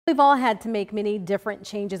We've all had to make many different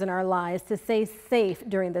changes in our lives to stay safe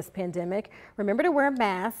during this pandemic. Remember to wear a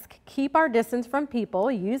mask, keep our distance from people,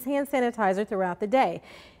 use hand sanitizer throughout the day.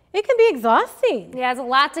 It can be exhausting. Yeah, it's a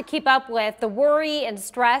lot to keep up with. The worry and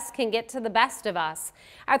stress can get to the best of us.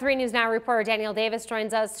 Our 3 News Now reporter Danielle Davis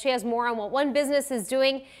joins us. She has more on what one business is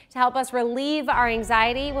doing to help us relieve our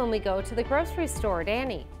anxiety when we go to the grocery store.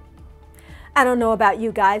 Danny. I don't know about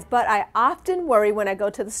you guys, but I often worry when I go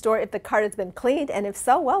to the store if the cart has been cleaned, and if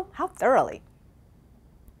so, well, how thoroughly?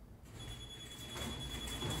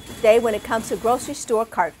 Today, when it comes to grocery store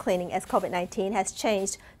cart cleaning, as COVID-19 has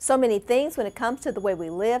changed so many things when it comes to the way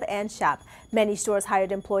we live and shop. Many stores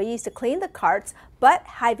hired employees to clean the carts, but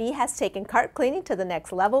Hy-Vee has taken cart cleaning to the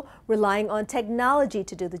next level, relying on technology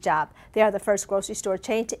to do the job. They are the first grocery store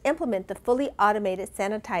chain to implement the fully automated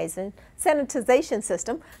sanitization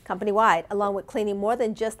system company-wide. Along with cleaning more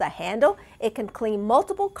than just the handle, it can clean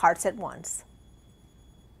multiple carts at once.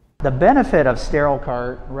 The benefit of sterile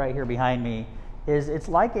cart right here behind me is it's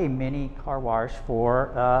like a mini car wash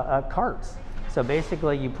for carts. So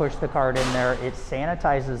basically you push the cart in there, it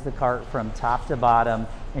sanitizes the cart from top to bottom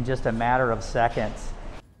in just a matter of seconds.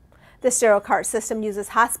 The sterile cart system uses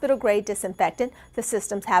hospital-grade disinfectant. The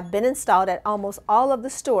systems have been installed at almost all of the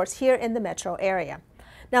stores here in the metro area.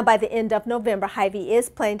 Now, by the end of November, Hy-Vee is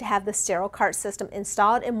planning to have the sterile cart system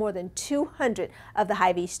installed in more than 200 of the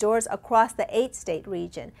Hy-Vee stores across the 8-state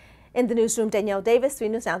region. In the newsroom, Danielle Davis, 3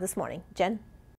 News Now this morning. Jen.